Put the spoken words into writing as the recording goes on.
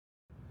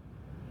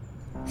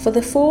For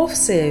the fourth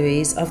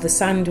series of the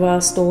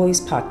Sandwell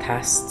Stories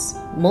podcasts,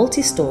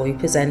 Multistory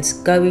presents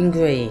Going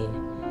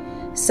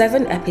Green.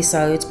 7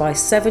 episodes by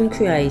 7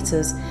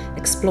 creators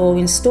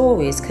exploring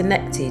stories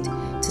connected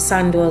to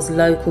Sandwell's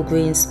local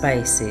green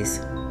spaces.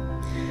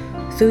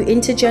 Through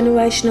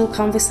intergenerational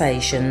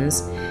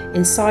conversations,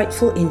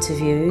 insightful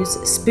interviews,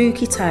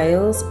 spooky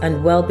tales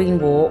and wellbeing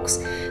walks,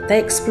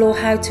 they explore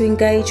how to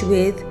engage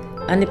with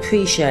and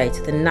appreciate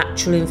the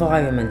natural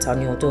environment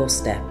on your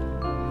doorstep,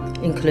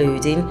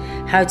 including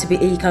how to be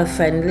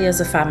eco-friendly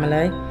as a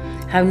family,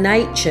 how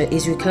nature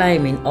is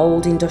reclaiming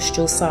old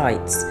industrial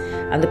sites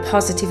and the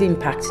positive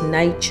impact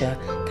nature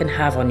can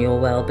have on your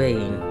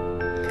well-being.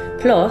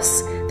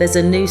 Plus, there's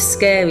a new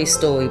scary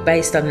story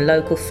based on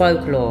local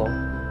folklore.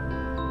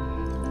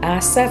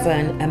 Our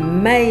 7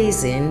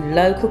 amazing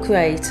local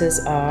creators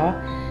are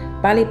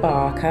Bally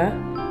Barker,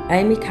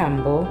 Amy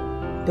Campbell,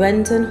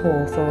 Brendan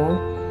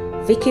Hawthorne,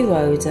 Vicky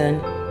Roden,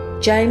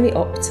 Jamie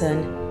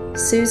Upton,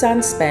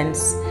 Suzanne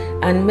Spence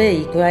and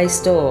me,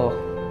 Grace Dorr.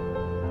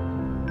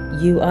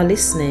 You are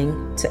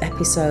listening to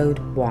episode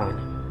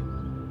 1.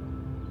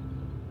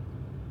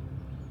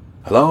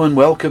 Hello and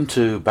welcome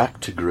to Back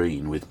to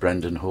Green with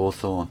Brendan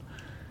Hawthorne.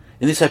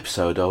 In this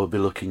episode I will be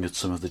looking at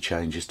some of the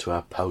changes to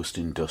our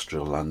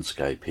post-industrial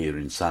landscape here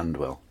in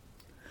Sandwell.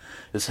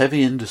 As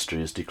heavy industry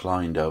has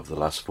declined over the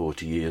last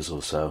 40 years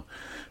or so,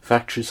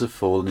 factories have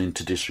fallen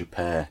into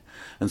disrepair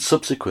and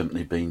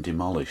subsequently been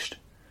demolished.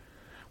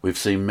 We've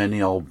seen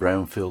many old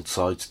brownfield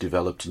sites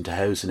developed into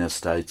housing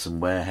estates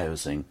and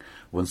warehousing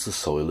once the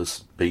soil has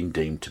been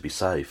deemed to be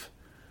safe.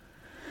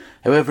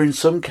 However, in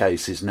some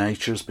cases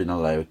nature has been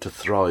allowed to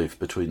thrive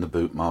between the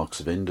bootmarks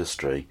of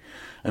industry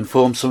and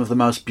form some of the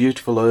most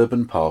beautiful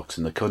urban parks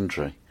in the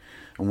country,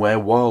 and where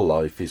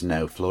wildlife is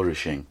now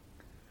flourishing.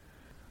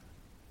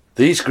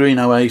 These green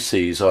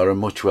oases are a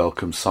much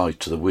welcome sight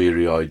to the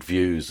weary-eyed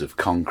views of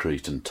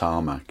concrete and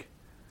tarmac.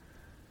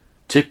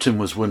 Tipton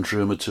was once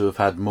rumoured to have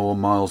had more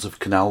miles of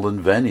canal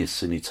than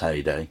Venice in its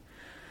heyday,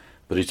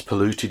 but its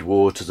polluted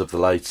waters of the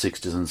late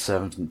 60s and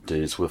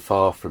 70s were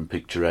far from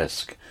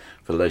picturesque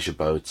for leisure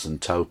boats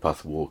and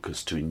towpath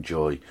walkers to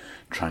enjoy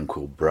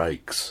tranquil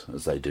breaks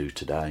as they do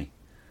today.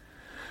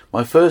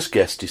 My first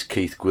guest is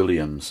Keith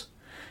Gwilliams.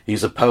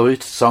 He's a poet,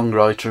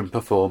 songwriter and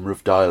performer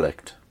of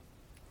dialect.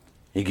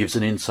 He gives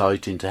an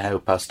insight into how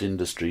past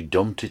industry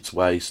dumped its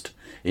waste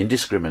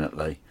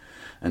indiscriminately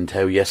and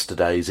how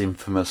yesterday's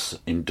infamous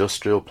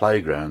industrial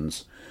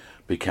playgrounds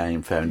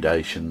became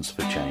foundations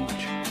for change.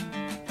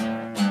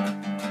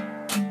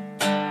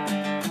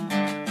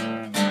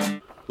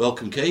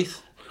 Welcome,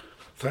 Keith.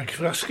 Thank you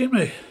for asking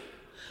me.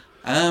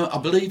 I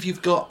believe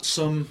you've got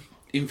some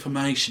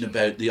information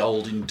about the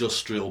old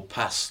industrial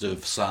past of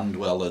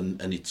Sandwell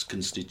and its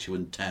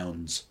constituent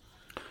towns.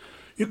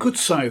 You could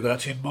say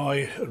that in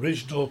my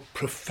original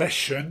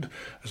profession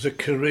as a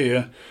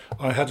career,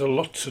 I had a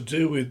lot to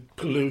do with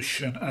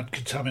pollution and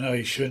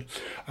contamination,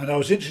 and I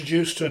was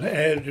introduced to an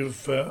area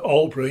of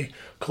Albury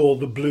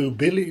called the Blue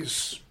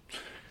Billies.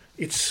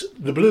 It's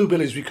the Blue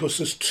Billies because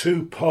there's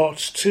 2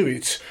 parts to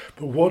it,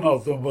 but one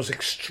of them was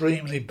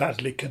extremely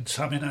badly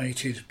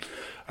contaminated.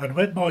 And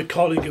when my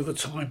colleague at the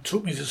time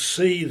took me to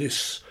see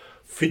this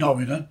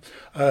phenomenon,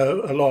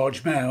 a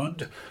large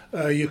mound,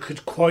 you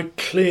could quite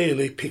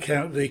clearly pick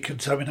out the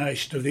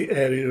contamination of the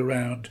area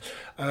around,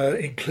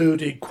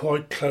 including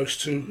quite close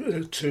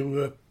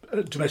to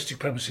domestic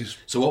premises.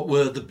 So what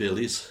were the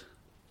billies?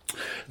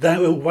 They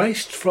were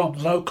waste from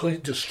local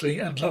industry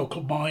and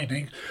local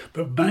mining,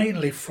 but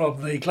mainly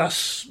from the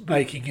glass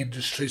making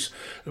industries,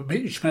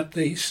 which meant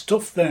the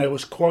stuff there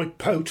was quite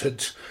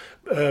potent,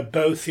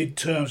 both in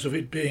terms of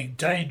it being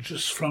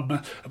dangerous from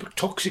a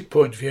toxic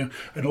point of view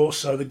and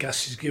also the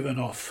gases given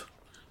off.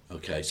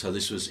 Okay, so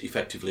this was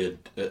effectively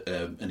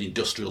an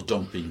industrial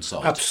dumping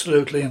site.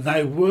 Absolutely, and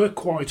they were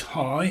quite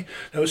high.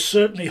 They were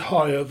certainly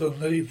higher than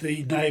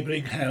the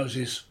neighbouring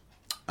houses.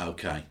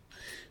 Okay.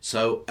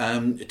 So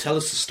tell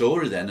us the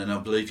story then, and I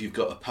believe you've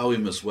got a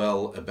poem as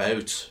well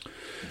about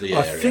the area.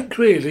 I think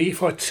really,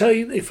 if I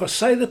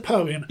say the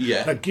poem,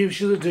 that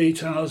gives you the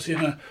details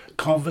in a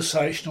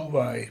conversational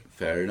way.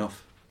 Fair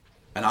enough.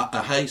 And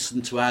I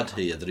hasten to add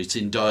here that it's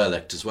in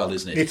dialect as well,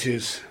 isn't it? It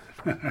is.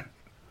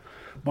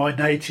 My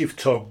native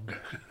tongue.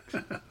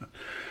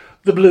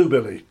 The Blue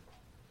Billy.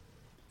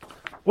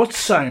 What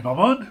say,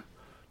 Mammon?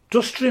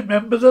 Dost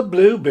remember the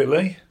Blue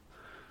Billy?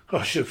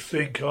 I should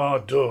think I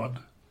done.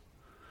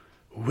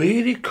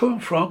 Where'd it come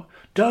from?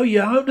 Do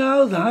you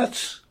know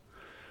that?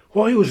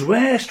 Why, it was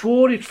west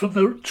toward it from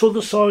the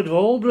t'other side of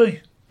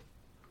Albury.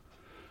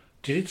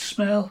 Did it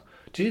smell?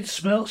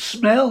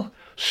 Smell?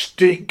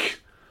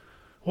 Stink.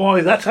 Why,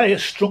 that ain't a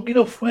strong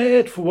enough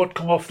word for what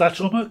come off that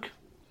hummock.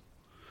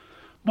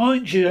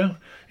 Mind you,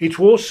 it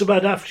was so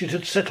bad after it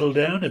had settled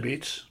down a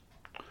bit.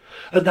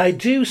 And they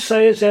do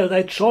say as how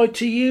they tried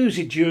to use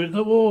it during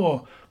the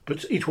war,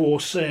 but it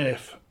was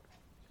safe.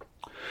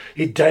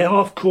 It did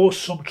of course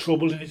some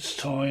trouble in its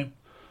time.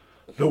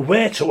 The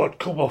water what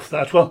come off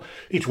that, well,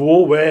 it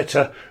war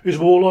water, is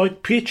more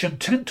like pitch and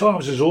 10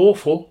 times as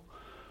awful.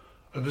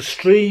 And the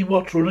stream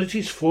what run at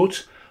his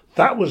foot,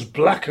 That was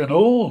black and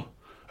all,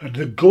 and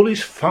the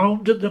gullies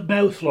foamed at the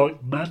mouth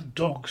like mad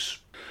dogs.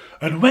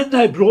 And when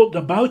they brought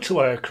the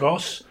motorway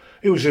across,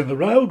 it was in the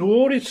road,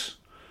 wore it,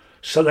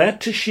 so they had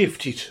to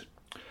shift it.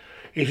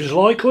 It was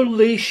like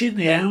unleashing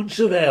the hounds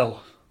of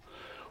hell,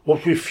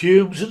 what with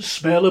fumes and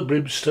smell of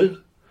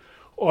brimstone,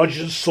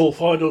 hydrogen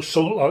sulphide or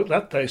something like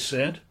that, they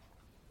said.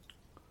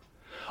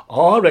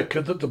 I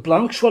reckon that the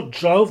blokes what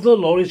drove the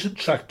lorries and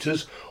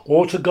tractors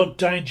ought to got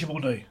danger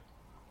money.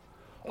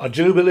 I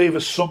do believe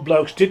as some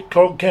blokes did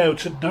conk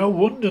out, and no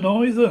wonder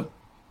neither.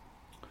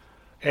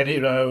 Any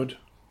road.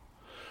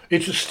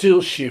 It was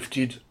still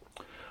shifted,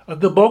 and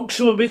the bonks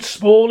are a bit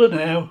smaller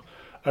now,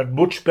 and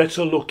much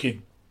better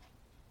looking.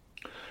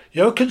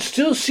 You can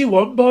still see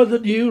one by the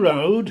new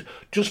road,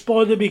 just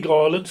by the big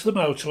island to the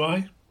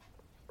motorway.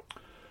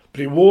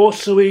 But it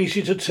was so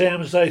easy to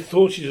turn as they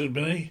thought it would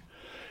be.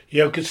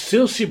 You could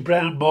still see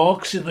brown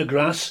marks in the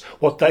grass,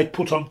 what they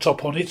put on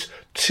top on it,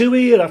 2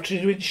 years after it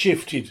had been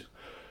shifted.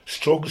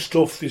 Strong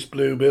stuff, this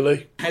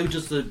bluebilly. How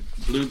does the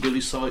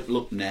bluebilly site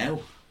look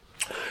now?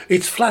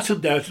 It's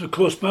flattened out, and of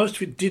course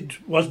most of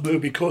it was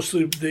moved because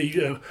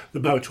the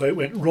motorway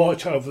went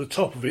right over the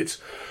top of it.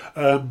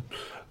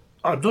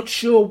 I'm not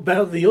sure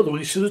about the other one.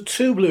 You see, the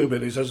two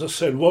bluebillies, as I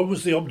said, one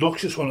was the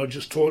obnoxious one I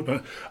just talked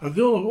about, and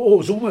the other one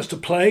was almost a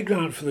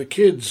playground for the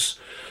kids.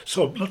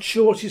 So I'm not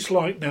sure what it's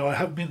like now. I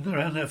haven't been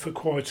around there for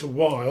quite a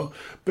while,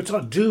 but I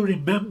do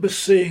remember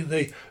seeing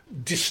the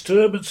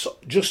disturbance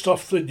just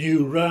off the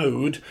new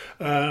road,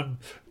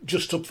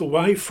 just up the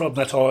way from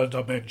that island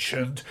I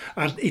mentioned,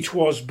 and it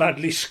was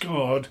badly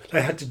scarred.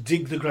 They had to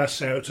dig the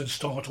grass out and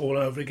start all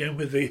over again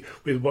with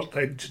what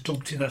they'd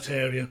dumped in that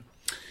area.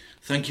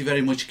 Thank you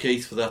very much,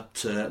 Keith, for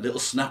that little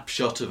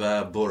snapshot of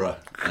our borough,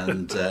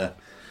 and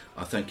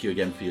I thank you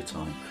again for your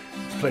time.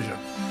 Pleasure.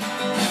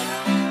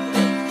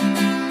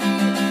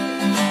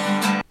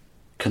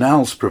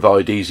 Canals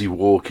provide easy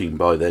walking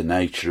by their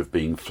nature of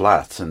being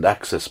flat, and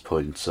access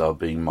points are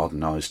being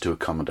modernised to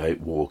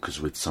accommodate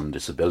walkers with some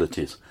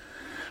disabilities.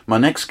 My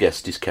next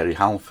guest is Kerry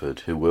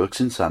Halford, who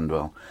works in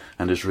Sandwell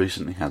and has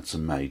recently had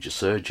some major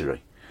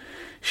surgery.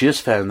 She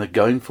has found that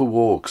going for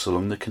walks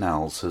along the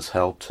canals has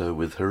helped her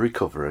with her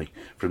recovery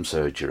from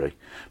surgery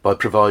by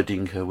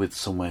providing her with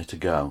somewhere to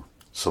go,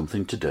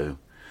 something to do,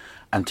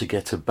 and to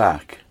get her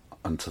back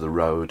onto the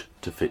road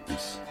to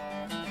fitness.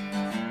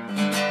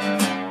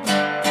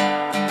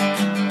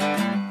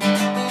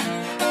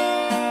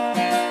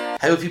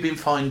 How have you been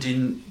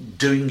finding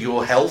doing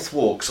your health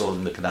walks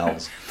along the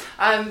canals?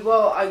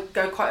 Well, I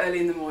go quite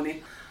early in the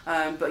morning.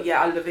 But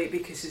yeah, I love it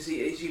because as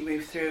you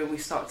move through and we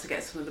start to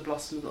get some of the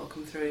blossoms that will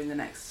come through in the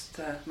next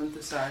month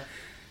or so.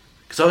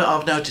 Because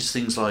I've noticed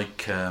things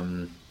like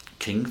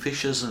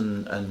kingfishers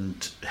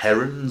and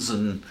herons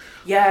and...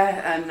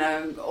 Yeah,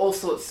 and all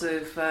sorts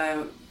of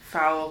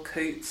fowl,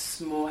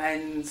 coots,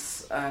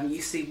 moorhens,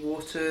 you see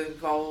water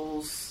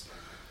voles,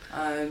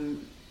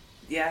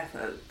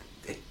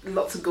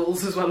 lots of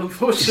gulls as well,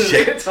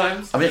 unfortunately, at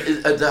times. I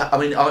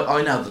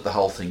know that the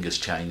whole thing has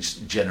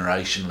changed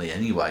generationally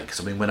anyway, because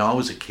when I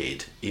was a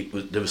kid,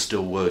 there was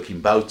still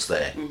working boats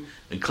there,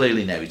 and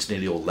clearly now it's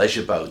nearly all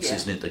leisure boats,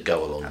 isn't it, that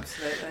go along?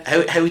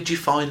 Absolutely. How would you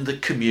find the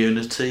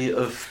community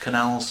of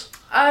canals?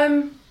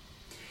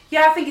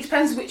 Yeah, I think it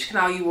depends which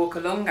canal you walk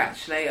along,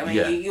 actually.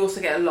 You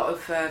also get a lot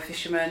of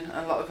fishermen,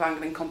 a lot of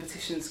angling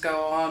competitions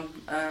go on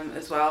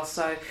as well.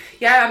 So,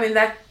 yeah,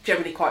 they're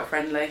generally quite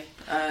friendly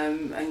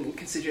and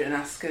considerate and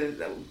ask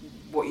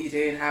what you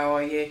do and how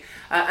are you.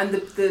 And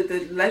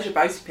the leisure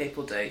boating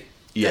people do,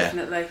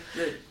 definitely.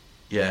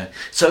 Yeah.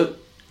 So,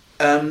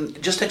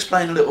 just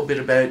explain a little bit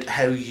about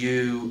how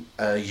you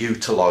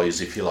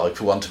utilise, if you like,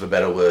 for want of a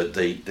better word,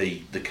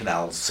 the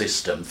canal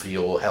system for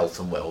your health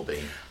and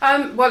well-being.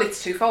 Well,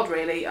 it's twofold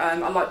really. I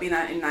like being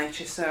out in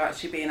nature, so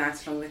actually being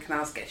out along the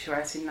canals gets you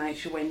out in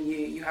nature when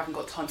you haven't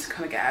got time to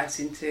kind of get out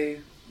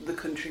into the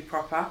country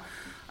proper.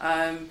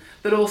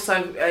 But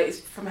also, it's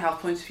from a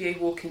health point of view,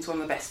 walking's one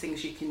of the best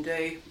things you can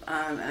do,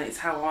 and it's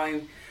how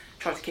I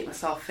try to keep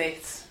myself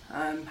fit.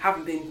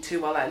 Haven't been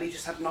too well lately,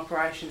 just had an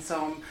operation,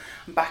 so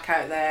I'm back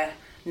out there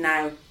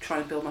now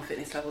trying to build my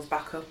fitness levels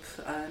back up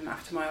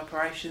after my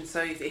operation.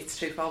 So it's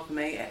twofold for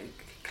me. It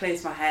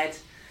clears my head,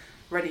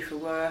 ready for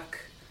work,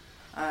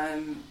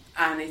 and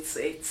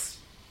it's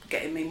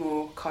getting me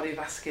more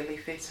cardiovascularly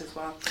fit as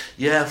well.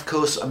 Yeah, of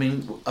course.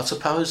 I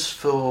suppose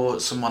for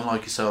someone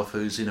like yourself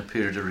who's in a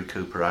period of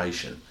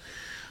recuperation,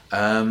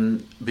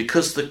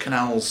 because the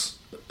canals,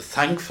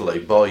 thankfully,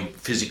 by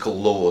physical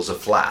laws, are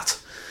flat.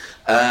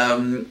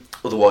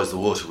 Otherwise the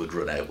water would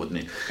run out,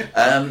 wouldn't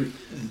it?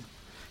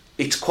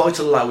 It's quite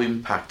a low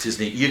impact,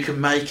 isn't it? You can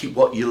make it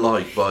what you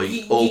like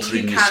by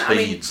altering your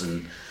speeds.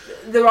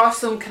 There are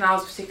some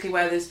canals, particularly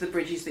where there's the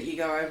bridges that you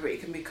go over,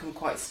 it can become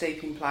quite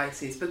steep in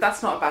places, but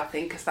that's not a bad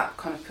thing because that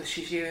kind of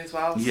pushes you as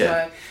well.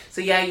 Yeah.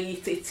 So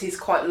it is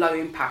quite low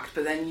impact,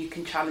 but then you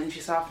can challenge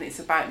yourself, and it's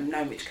about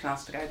knowing which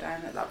canals to go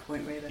down at that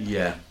point, really.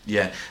 Yeah.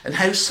 And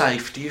how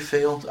safe do you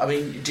feel? I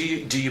mean, do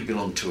you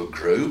belong to a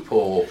group,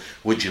 or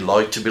would you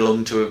like to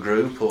belong to a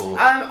group? Or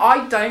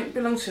I don't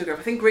belong to a group.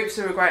 I think groups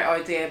are a great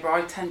idea, but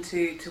I tend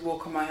to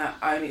walk on my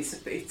own.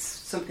 It's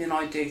something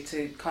I do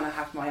to kind of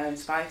have my own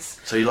space.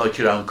 So you like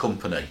your own company?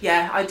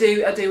 Yeah, I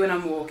do when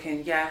I'm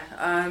walking, yeah.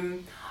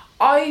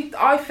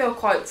 I feel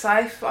quite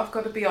safe, I've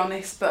got to be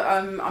honest, but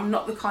I'm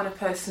not the kind of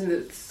person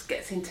that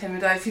gets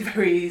intimidated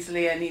very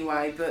easily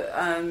anyway. But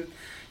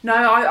no,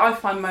 I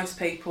find most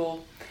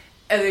people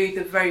are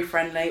either very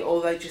friendly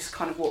or they just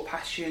kind of walk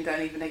past you and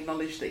don't even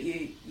acknowledge that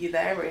you're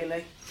there,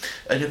 really.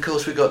 And of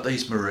course we've got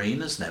these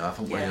marinas now,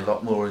 haven't we? Yeah. A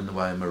lot more in the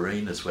way of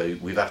marinas, where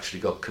we've actually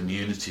got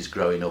communities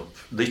growing up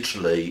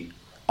literally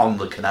on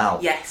the canal.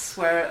 Yes,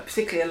 where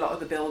particularly a lot of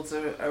the builds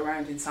are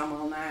around in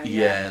Sandwell now.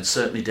 Yeah, and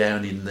certainly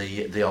down in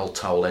the old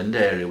Toll End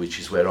area, which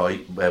is where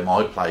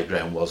my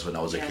playground was when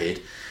I was a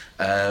kid.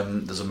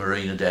 There's a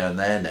marina down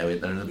there now,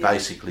 and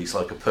basically it's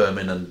like a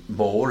permanent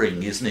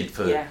mooring, isn't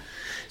it?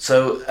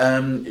 So,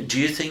 do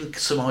you think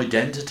some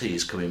identity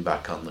is coming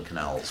back on the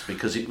canals?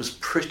 Because it was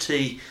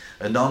pretty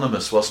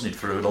anonymous, wasn't it,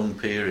 for a long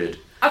period?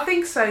 I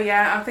think so,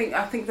 yeah. I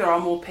think there are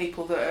more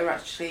people that are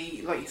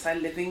actually, like you say,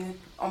 living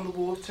on the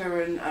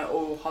water and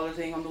or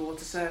holidaying on the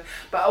water. So,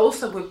 but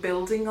also we're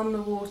building on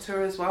the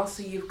water as well.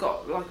 So you've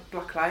got like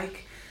Black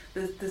Lake.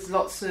 There's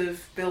lots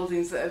of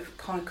buildings that have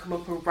kind of come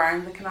up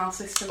around the canal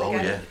system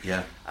again.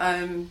 Oh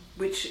yeah.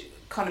 Which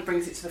kind of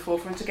brings it to the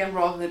forefront again,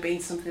 rather than being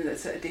something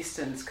that's at a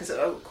distance. Because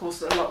of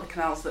course, a lot of the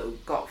canals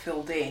that got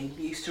filled in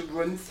used to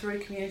run through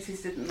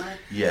communities, didn't they?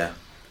 Yeah.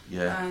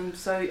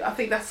 So I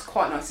think that's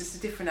quite nice. It's a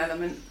different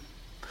element.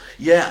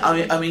 Yeah,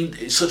 I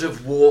mean, sort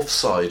of wharf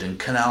side and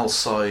canal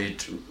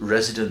side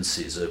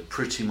residences are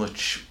pretty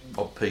much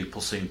what people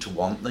seem to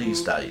want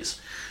these days,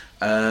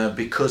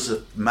 because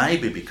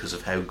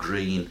of how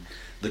green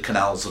the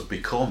canals have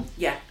become.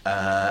 Yeah.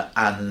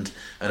 And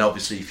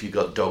obviously, if you've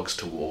got dogs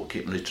to walk,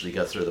 you literally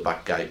go through the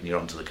back gate and you're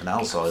onto the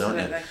canal side,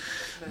 aren't you?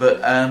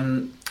 But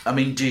I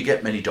mean, do you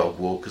get many dog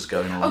walkers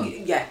going on? Oh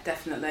yeah,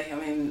 definitely. I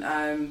mean,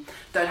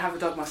 don't have a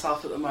dog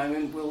myself at the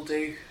moment. Will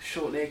do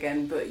shortly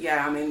again. But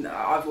yeah, I mean,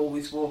 I've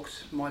always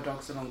walked my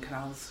dogs along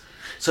canals.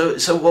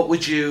 So what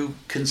would you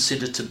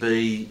consider to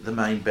be the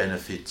main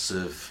benefits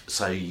of,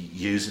 say,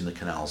 using the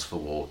canals for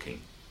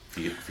walking, for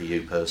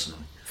you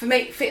personally? For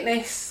me,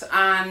 fitness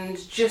and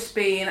just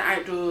being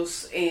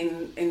outdoors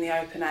in the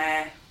open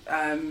air,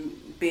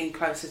 being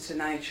closer to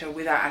nature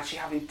without actually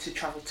having to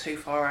travel too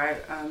far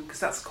out, because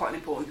that's quite an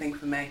important thing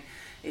for me.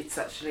 It's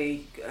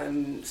actually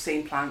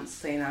seeing plants,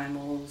 seeing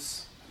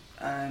animals,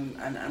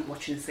 and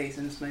watching the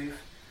seasons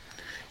move.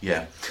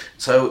 Yeah.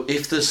 So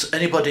if there's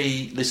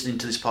anybody listening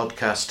to this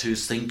podcast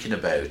who's thinking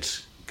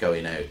about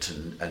going out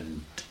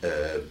and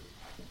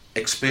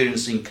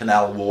experiencing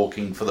canal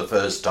walking for the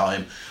first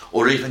time,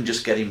 or even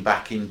just getting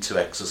back into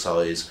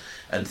exercise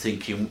and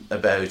thinking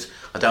about,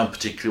 I don't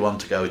particularly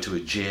want to go to a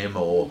gym,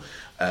 or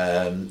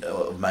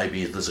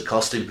maybe there's a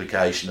cost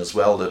implication as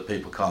well that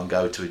people can't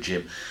go to a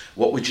gym,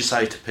 what would you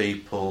say to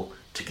people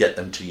to get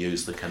them to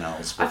use the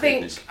canals for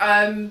fitness?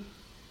 I think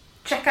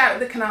check out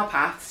the canal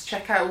paths,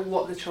 check out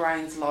what the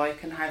terrain's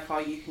like and how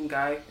far you can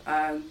go.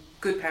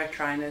 Good pair of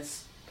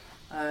trainers,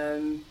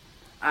 and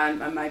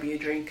maybe a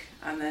drink.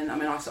 And then, I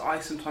mean, I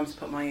sometimes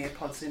put my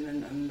earpods in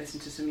and listen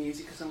to some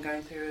music as I'm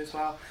going through as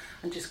well,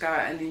 and just go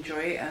out and enjoy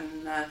it.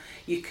 And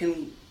you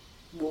can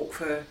walk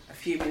for a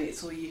few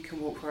minutes or you can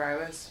walk for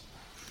hours.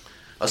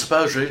 I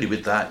suppose really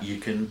with that you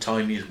can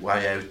time your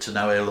way out to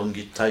know how long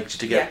it takes you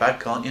to get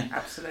back, can't you?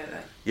 Absolutely.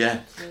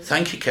 Yeah.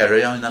 Thank you,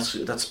 Kerry. I mean,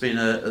 that's been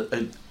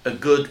a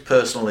good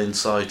personal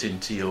insight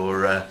into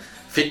your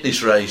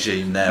fitness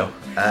regime now,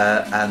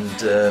 and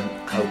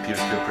hope your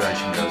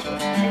recuperation goes well.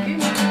 Thank you.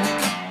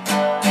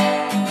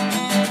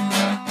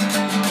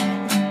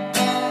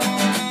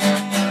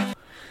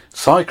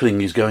 Cycling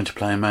is going to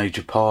play a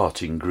major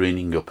part in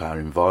greening up our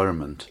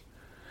environment.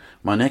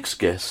 My next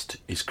guest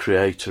is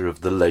creator of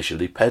the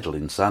Leisurely Pedal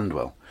in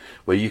Sandwell,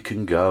 where you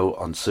can go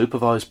on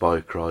supervised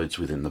bike rides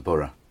within the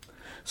borough,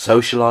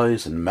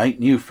 socialise and make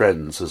new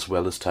friends, as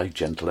well as take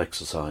gentle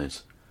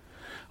exercise.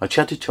 I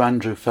chatted to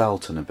Andrew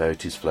Felton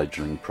about his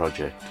fledgling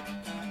project.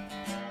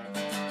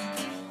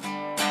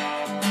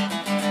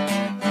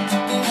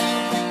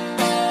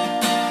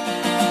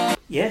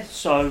 Yeah,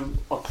 so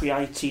I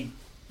created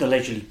the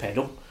Leisurely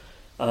Pedal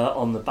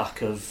on the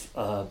back of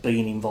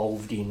being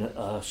involved in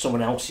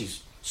someone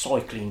else's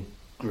cycling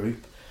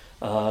group,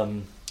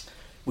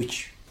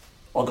 which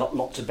I got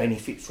lots of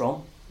benefit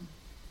from,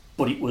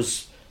 but it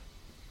was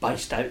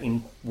based out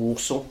in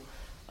Warsaw,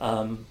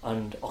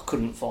 and I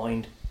couldn't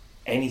find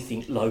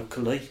anything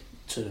locally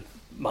to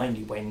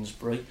mainly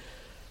Wednesbury,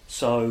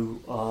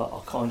 so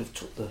I kind of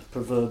took the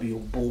proverbial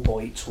bull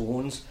by its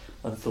horns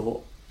and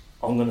thought,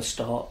 I'm going to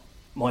start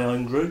my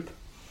own group.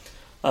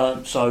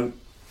 So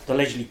the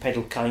Leisurely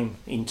Pedal came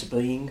into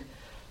being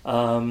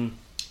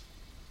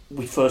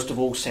We first of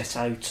all set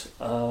out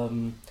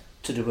to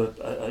do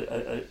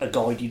a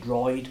guided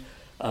ride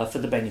for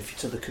the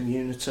benefit of the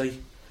community.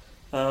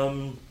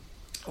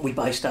 We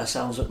based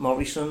ourselves at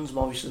Morrison's.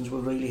 Morrison's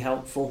were really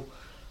helpful.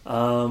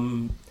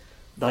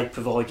 They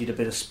provided a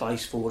bit of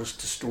space for us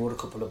to store a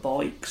couple of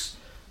bikes.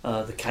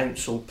 The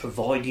council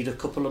provided a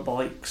couple of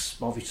bikes.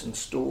 Morrison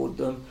stored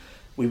them.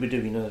 We were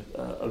doing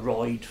a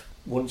ride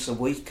once a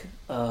week.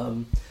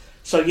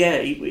 So yeah,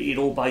 it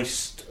all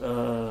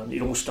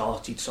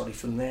started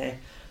from there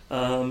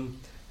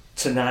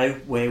to now,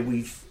 where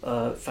we've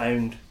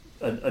found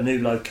a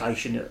new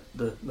location at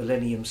the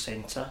Millennium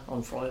Centre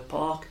on Friar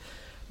Park.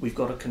 We've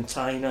got a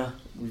container,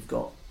 we've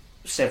got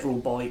several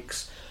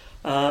bikes,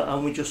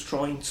 and we're just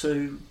trying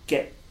to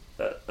get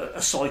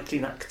a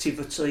cycling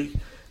activity,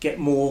 get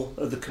more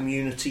of the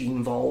community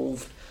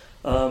involved.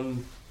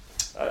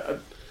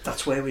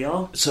 That's where we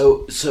are.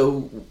 So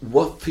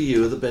what for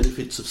you are the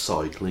benefits of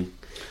cycling?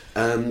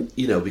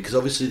 Because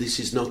obviously this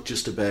is not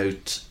just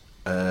about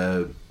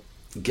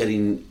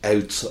getting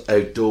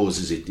outdoors,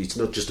 is it? It's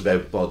not just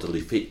about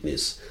bodily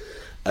fitness.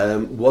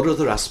 What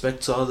other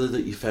aspects are there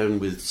that you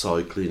found with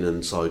cycling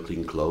and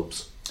cycling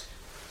clubs?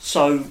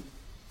 So,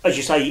 as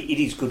you say, it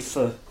is good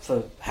for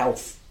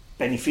health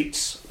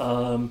benefits.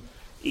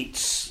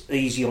 It's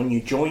easy on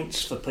your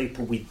joints. For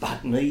people with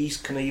bad knees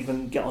can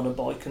even get on a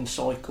bike and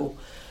cycle.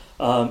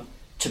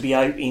 To be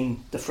out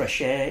in the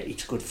fresh air,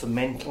 it's good for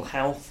mental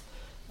health.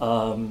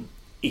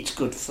 It's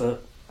good for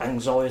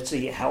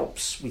anxiety. It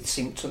helps with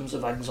symptoms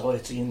of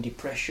anxiety and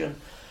depression.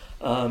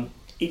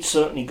 It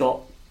certainly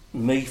got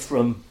me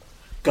from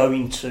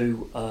going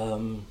to,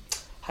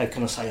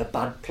 a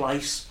bad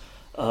place.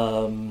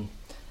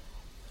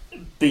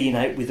 Being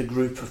out with a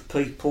group of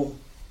people,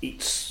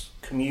 it's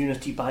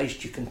community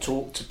based, you can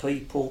talk to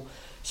people,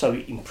 so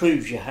it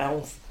improves your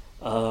health.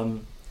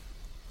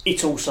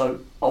 It's also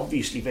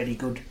obviously very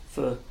good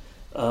for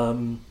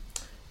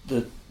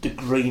the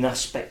green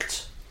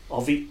aspect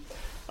of it.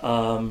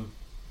 No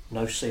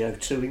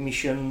CO2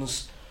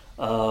 emissions.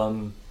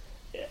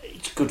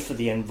 It's good for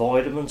the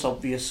environment,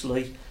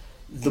 obviously.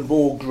 The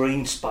more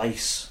green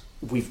space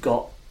we've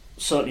got,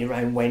 certainly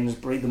around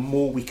Wednesbury, the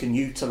more we can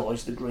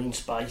utilise the green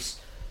space,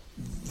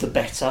 the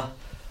better.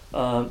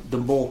 The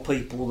more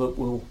people that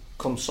will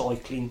come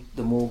cycling,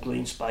 the more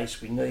green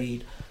space we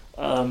need.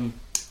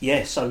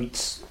 So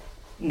it's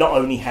not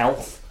only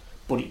health,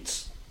 but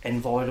it's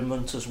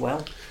environment as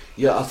well.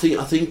 Yeah, I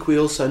think we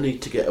also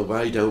need to get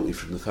away, don't we,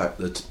 from the fact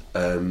that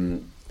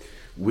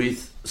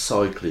with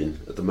cycling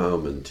at the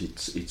moment,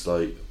 it's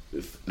like,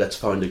 let's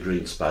find a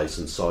green space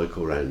and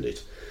cycle around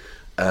it.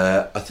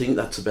 I think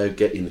that's about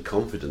getting the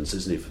confidence,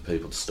 isn't it, for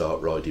people to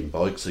start riding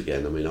bikes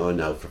again. I mean, I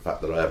know for a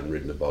fact that I haven't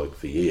ridden a bike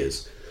for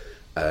years,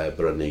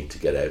 but I need to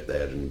get out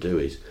there and do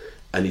it.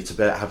 And it's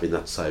about having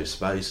that safe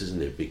space,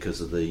 isn't it,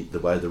 because of the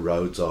way the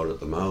roads are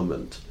at the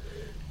moment.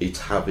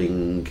 It's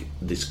having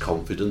this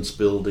confidence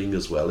building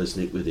as well,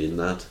 isn't it, within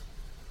that?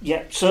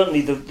 Yeah,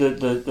 certainly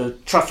the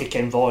traffic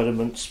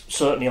environments,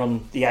 certainly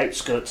on the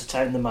outskirts of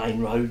town, the main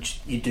roads,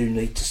 you do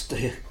need to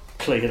steer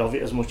clear of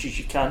it as much as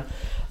you can.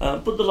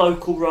 But the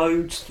local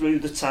roads through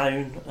the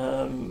town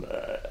are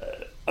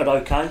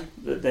okay.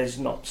 There's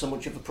not so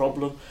much of a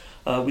problem.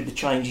 With the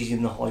changes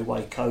in the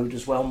highway code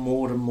as well,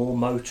 more and more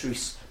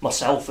motorists,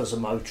 myself as a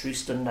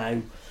motorist, are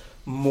now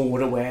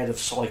more aware of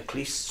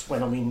cyclists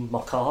when I'm in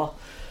my car.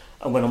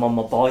 And when I'm on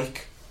my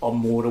bike, I'm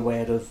more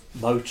aware of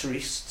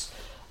motorists.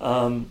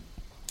 And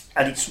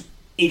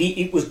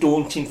it was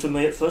daunting for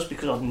me at first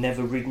because I've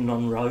never ridden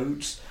on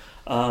roads.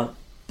 But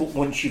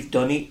once you've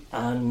done it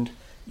and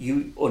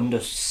you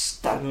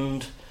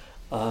understand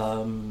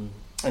and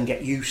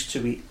get used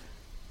to it,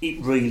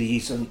 it really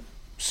isn't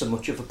so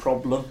much of a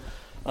problem.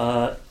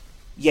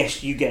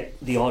 Yes, you get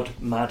the odd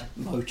mad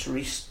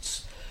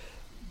motorists,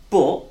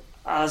 but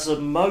as a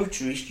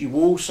motorist you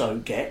also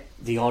get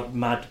the odd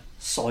mad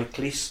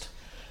cyclist.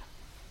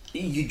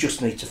 You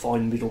just need to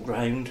find middle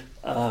ground,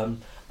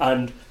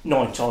 and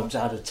 9 times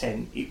out of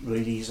 10 it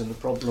really isn't a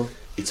problem.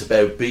 It's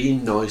about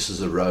being nice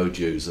as a road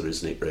user,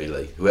 isn't it,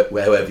 really?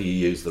 However you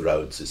use the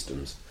road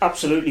systems.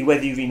 Absolutely,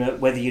 whether you're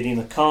in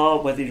a car,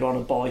 whether you're on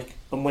a bike,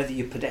 and whether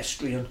you're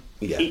pedestrian.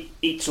 Yeah.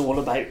 It's all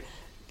about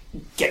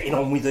getting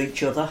on with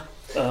each other.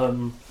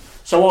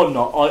 So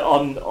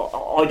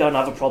I don't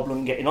have a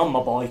problem getting on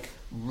my bike,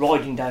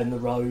 riding down the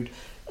road.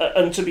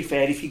 And to be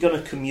fair, if you're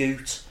going to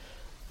commute,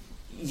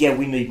 yeah,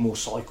 we need more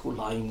cycle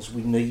lanes,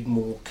 we need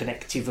more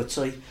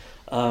connectivity.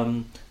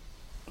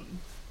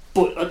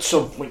 But at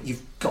some point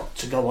you've got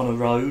to go on a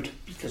road,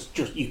 because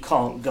you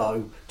can't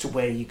go to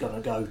where you're going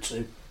to go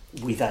to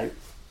without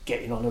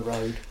getting on a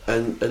road.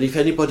 And if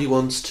anybody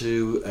wants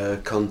to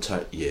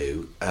contact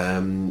you,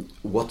 can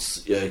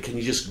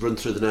you just run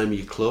through the name of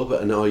your club,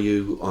 and are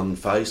you on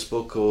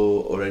Facebook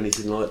or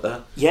anything like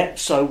that? Yeah,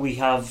 so we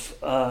have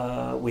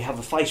a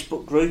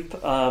Facebook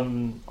group.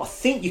 I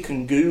think you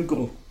can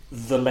Google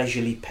the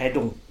Leisurely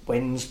Pedal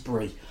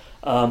Wednesbury,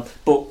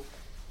 but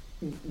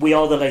we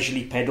are the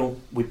Leisurely Pedal.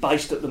 We're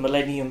based at the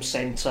Millennium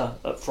Centre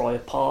at Friar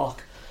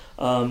Park.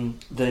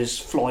 There's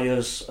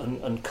flyers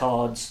and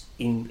cards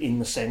in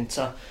the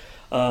centre.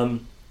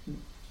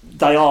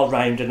 They are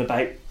round and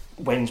about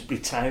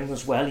Wednesbury town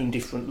as well, in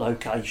different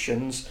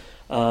locations.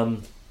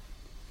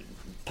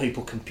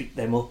 People can pick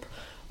them up,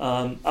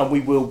 and we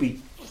will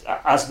be,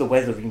 as the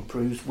weather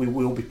improves, we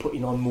will be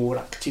putting on more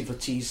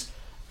activities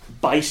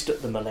based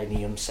at the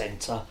Millennium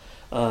Centre.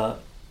 There'll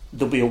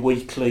be a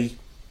weekly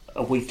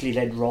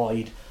led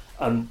ride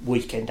and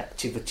weekend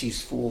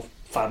activities for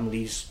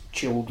families,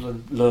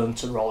 children, learn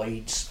to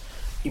rides,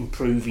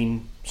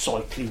 improving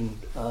cycling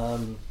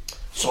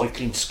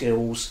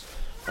skills.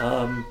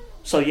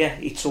 So yeah,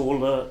 it's all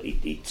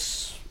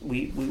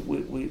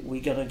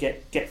we're gonna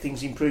get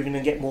things improving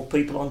and get more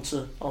people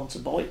onto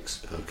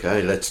bikes.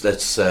 Okay, let's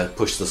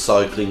push the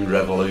cycling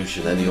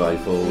revolution anyway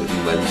forward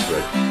in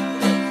Wednesbury.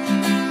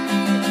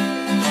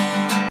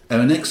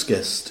 Our next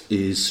guest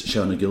is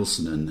Shona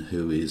Gilsenan,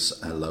 who is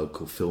a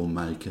local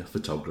filmmaker,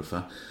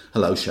 photographer.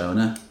 Hello,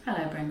 Shona.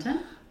 Hello,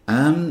 Brendan.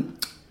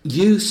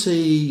 You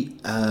see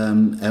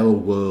our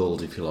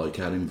world, if you like,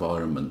 our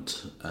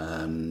environment,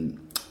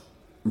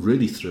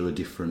 really through a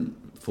different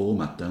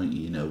format, don't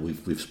you? You know,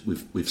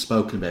 we've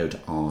spoken about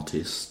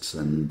artists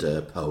and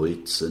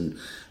poets and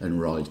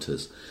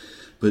writers,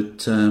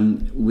 but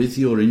with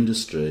your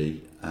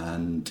industry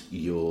and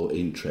your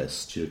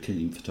interests, you're a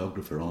keen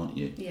photographer, aren't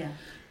you? Yeah.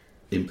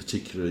 In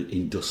particular,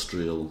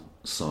 industrial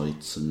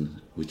sites, and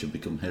which have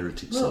become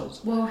heritage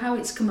sites. Well, how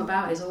it's come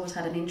about is I've always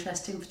had an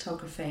interest in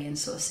photography and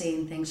sort of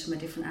seeing things from a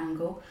different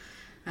angle.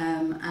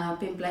 And I've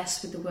been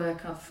blessed with the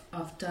work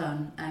I've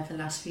done over the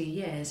last few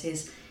years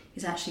is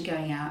actually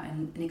going out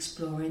and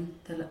exploring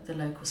the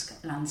local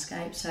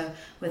landscape. So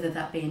whether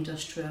that be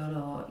industrial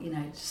or, you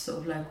know, just sort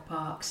of local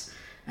parks.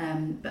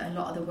 But a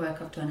lot of the work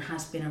I've done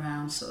has been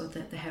around sort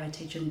of the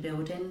heritage and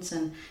buildings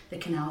and the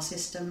canal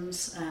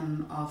systems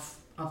of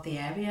the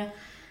area.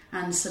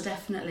 And so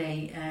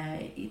definitely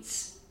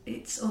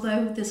it's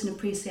although there's an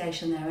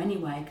appreciation there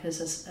anyway,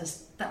 because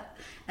as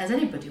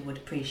anybody would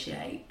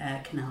appreciate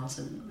canals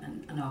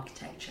and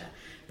architecture,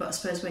 but I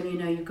suppose when you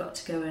know you've got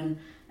to go and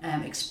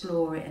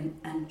explore it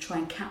and try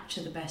and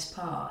capture the best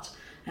part,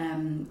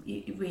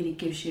 it really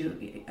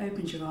it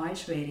opens your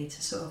eyes really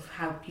to sort of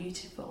how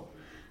beautiful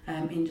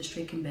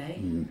industry can be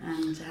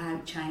and how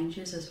it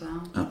changes as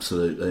well.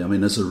 Absolutely. I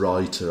mean, as a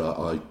writer,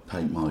 I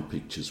paint my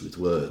pictures with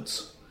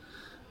words.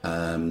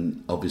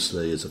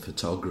 Obviously, as a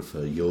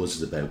photographer, yours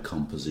is about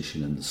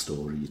composition and the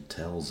story it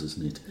tells,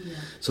 isn't it? Yeah.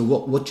 So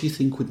what do you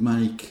think would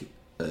make,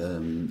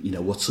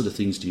 what sort of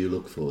things do you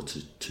look for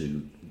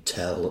to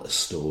tell a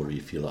story,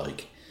 if you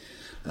like?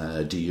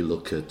 Do you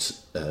look at,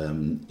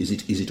 is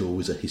it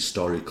always a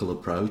historical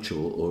approach,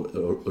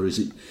 or is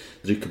it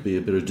that it could be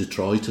a bit of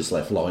detritus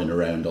left lying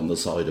around on the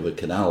side of a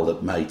canal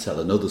that may tell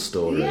another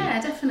story? Yeah,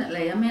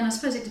 definitely. I mean, I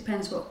suppose it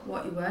depends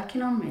what you're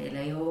working on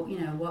really, or, you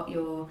know, what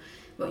your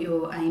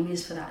aim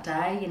is for that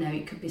day. You know,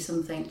 it could be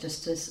something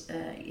just as,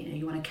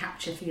 you want to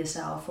capture for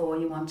yourself, or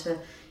you want to,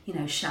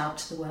 shout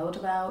to the world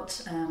about.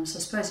 So I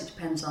suppose it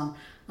depends on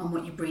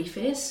what your brief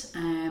is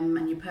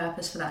and your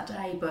purpose for that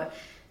day.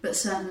 But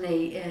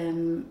certainly,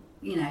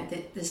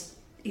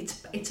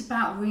 it's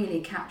about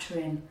really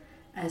capturing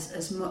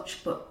as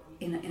much, but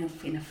in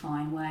a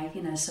fine way.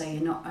 So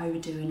you're not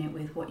overdoing it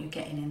with what you're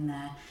getting in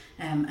there.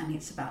 And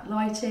it's about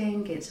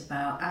lighting, it's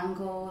about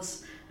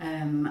angles,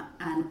 and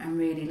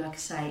really, like I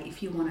say,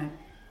 if you want to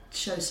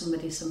show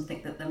somebody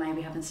something that they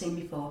maybe haven't seen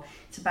before,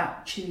 it's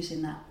about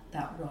choosing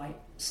that right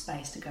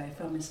space to go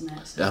from, isn't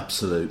it? So.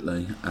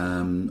 Absolutely.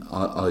 I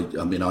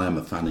mean, I am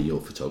a fan of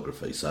your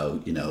photography, so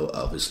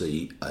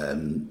obviously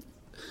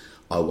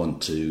I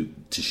want to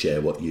share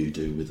what you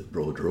do with a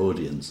broader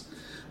audience,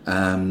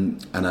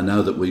 and I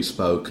know that we've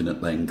spoken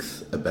at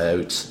length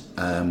about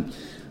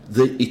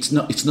it's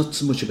not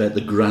so much about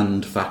the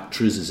grand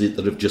factories, is it,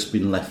 that have just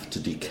been left to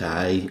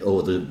decay,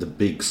 or the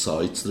big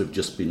sites that have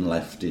just been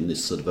left in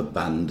this sort of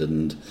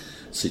abandoned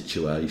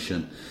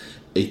situation.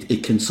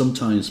 It can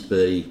sometimes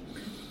be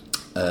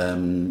a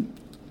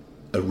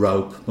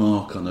rope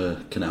mark on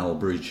a canal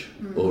bridge,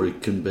 or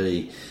it can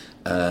be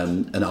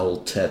an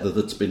old tether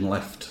that's been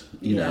left,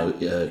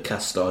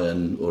 cast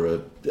iron,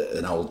 or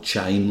an old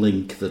chain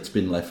link that's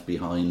been left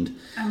behind.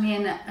 I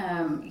mean,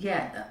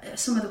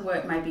 some of the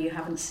work maybe you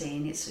haven't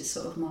seen. It's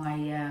sort of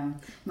my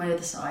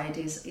other side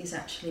is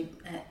actually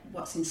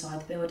what's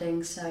inside the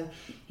building. So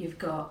you've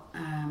got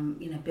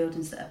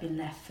buildings that have been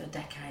left for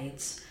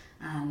decades,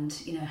 and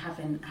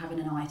having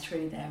an eye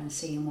through there and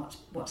seeing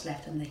what's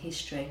left and the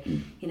history.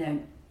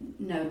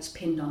 Notes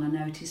pinned on a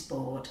notice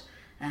board,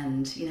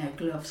 and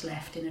gloves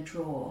left in a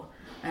drawer.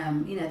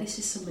 This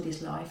is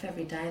somebody's life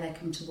every day. They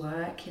come to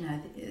work,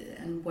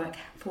 and work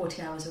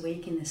 40 hours a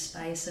week in this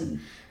space, and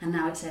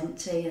now it's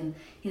empty, and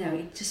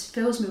it just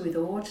fills me with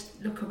awe to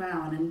look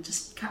around and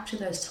just capture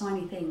those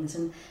tiny things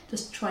and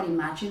just try and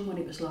imagine what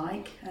it was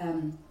like.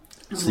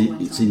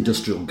 It's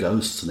industrial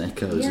ghosts and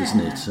echoes, isn't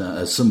it?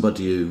 As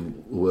somebody who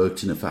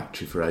worked in a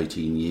factory for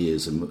 18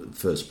 years and the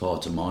first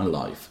part of my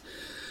life,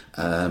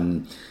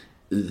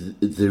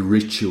 the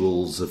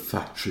rituals of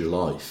factory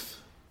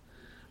life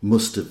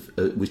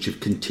which have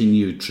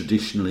continued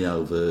traditionally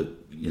over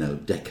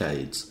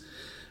decades,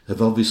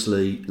 have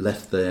obviously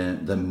left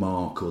their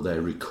mark or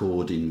their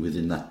recording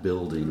within that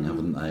building,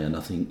 haven't they? And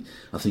I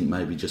think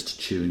maybe just to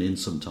tune in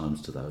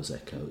sometimes to those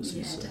echoes.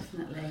 Yeah,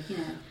 definitely.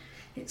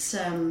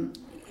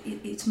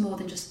 It's more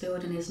than just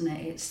building, isn't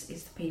it? It's the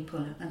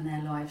people and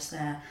their lives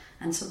there.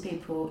 And some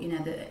people,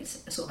 that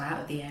it's sort of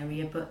out of the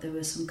area, but there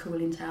were some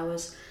cooling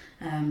towers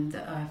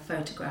that I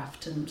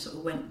photographed and sort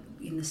of went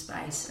in the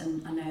space,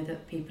 and I know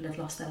that people have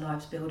lost their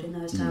lives building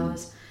those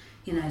towers.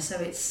 So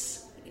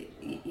it's,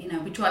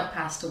 we drive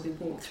past or we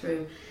walk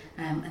through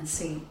and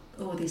see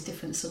all these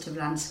different sort of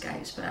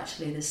landscapes, but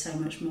actually there's so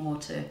much more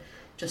to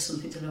just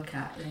something to look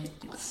at.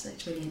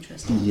 It's really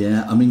interesting.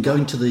 Yeah, I mean,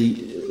 going to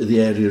the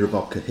area of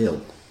Ocker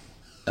Hill,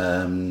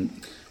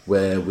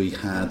 where we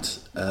had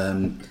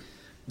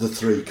the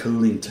 3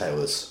 cooling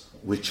towers,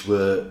 which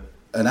were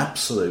an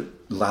absolute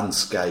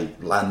landscape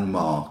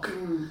landmark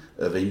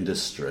of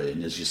industry,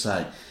 and as you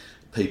say,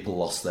 people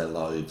lost their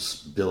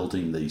lives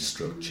building these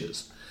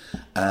structures.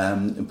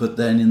 But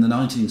then in the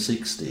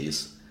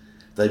 1960s,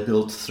 they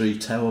built 3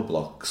 tower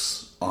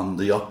blocks on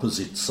the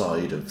opposite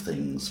side of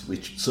things,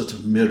 which sort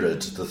of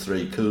mirrored the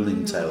 3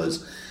 cooling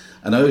towers.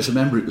 And I always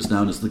remember it was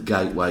known as the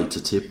gateway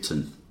to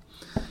Tipton.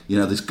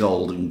 This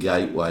golden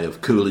gateway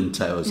of cooling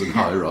towers and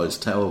high-rise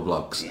tower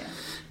blocks. Yeah.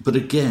 But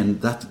again,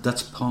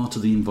 that's part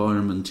of the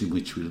environment in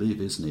which we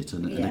live, isn't it?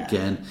 And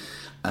again,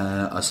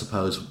 I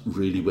suppose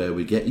really where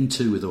we're getting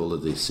to with all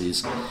of this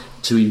is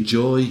to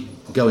enjoy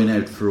going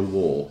out for a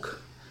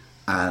walk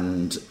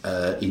and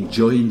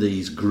enjoying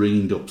these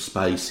greened up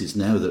spaces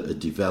now that are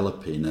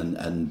developing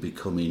and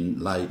becoming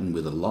laden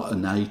with a lot of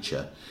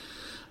nature.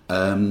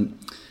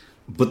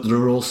 But there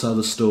are also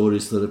the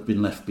stories that have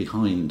been left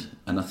behind,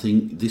 and I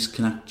think this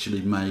can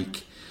actually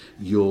make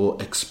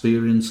your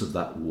experience of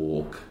that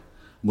walk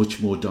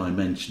much more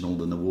dimensional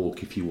than a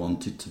walk if you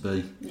want it to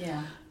be.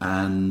 Yeah.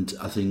 And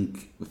I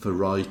think for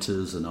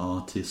writers and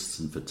artists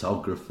and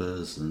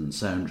photographers and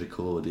sound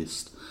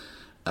recordists,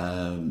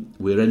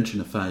 we're entering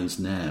a phase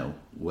now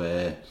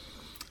where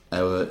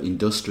our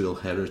industrial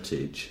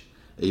heritage,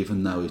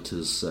 even though it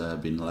has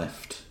been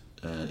left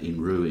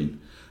in ruin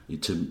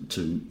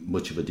to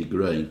much of a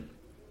degree,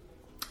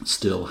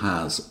 still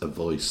has a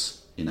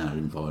voice in our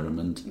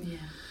environment. Yeah.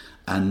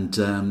 And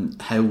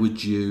how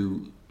would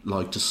you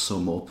like to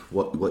sum up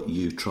what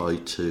you try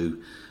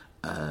to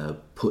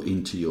put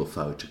into your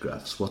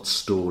photographs? What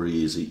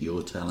story is it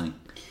you're telling?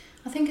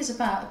 I think it's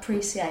about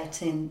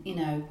appreciating,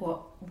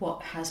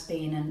 what has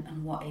been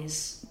and what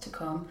is to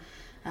come,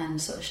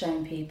 and sort of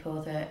showing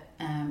people that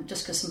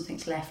just because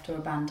something's left or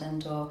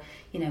abandoned, or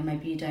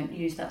maybe you don't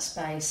use that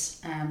space,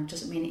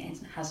 doesn't mean it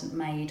hasn't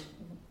made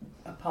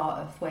a part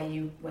of where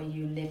you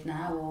live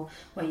now or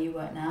where you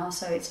work now.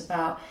 So it's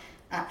about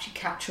actually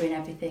capturing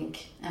everything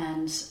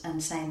and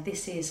saying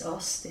this is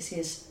us, this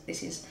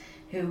is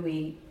who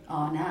we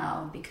are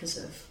now because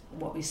of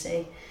what we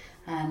see.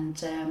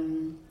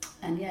 And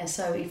yeah,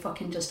 so if I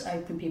can just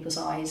open people's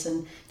eyes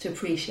and to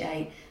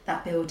appreciate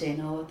that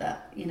building or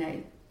that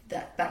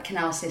that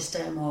canal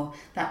system or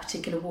that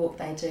particular walk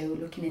they do,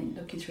 looking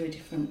through a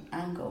different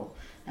angle,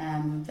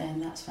 then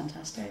that's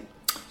fantastic.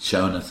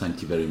 Shona,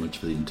 thank you very much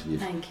for the interview.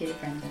 Thank you,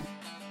 Brendan.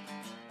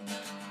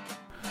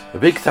 A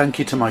big thank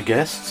you to my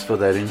guests for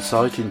their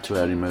insight into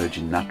our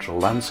emerging natural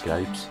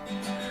landscapes.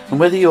 And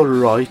whether you're a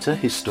writer,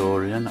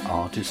 historian,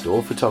 artist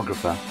or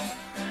photographer,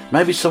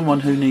 maybe someone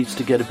who needs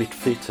to get a bit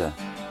fitter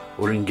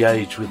or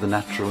engage with the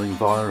natural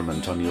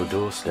environment on your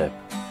doorstep,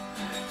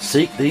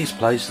 seek these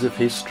places of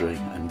history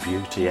and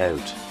beauty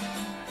out.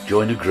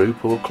 Join a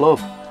group or club.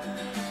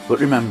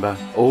 But remember,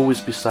 always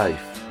be safe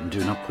and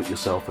do not put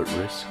yourself at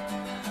risk.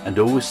 And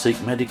always seek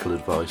medical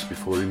advice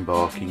before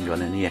embarking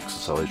on any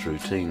exercise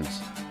routines.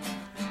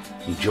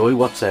 Enjoy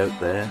what's out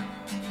there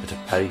at a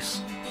pace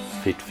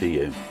fit for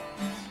you.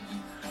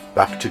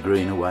 Back to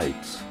Green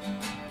awaits.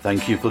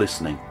 Thank you for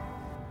listening.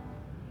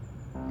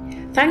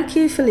 Thank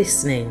you for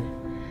listening.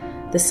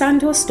 The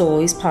Sandwell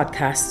Stories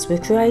podcasts were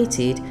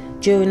created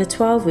during a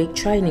 12-week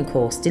training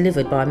course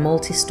delivered by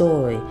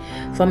Multistory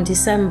from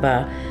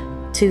December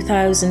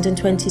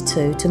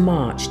 2022 to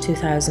March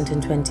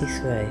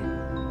 2023.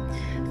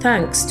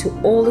 Thanks to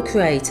all the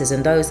creators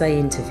and those they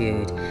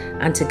interviewed,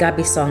 and to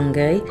Gabby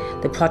Songi,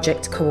 the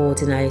project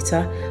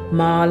coordinator,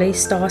 Marley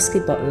Starsky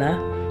Butler,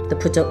 the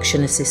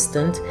production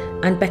assistant,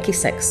 and Becky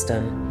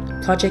Sexton,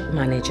 project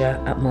manager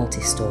at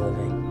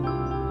Multistory.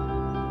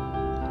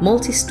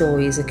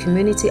 Multistory is a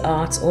community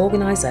arts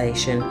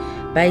organisation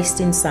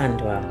based in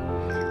Sandwell.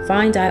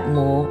 Find out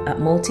more at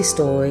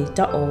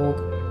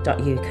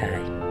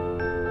multistory.org.uk.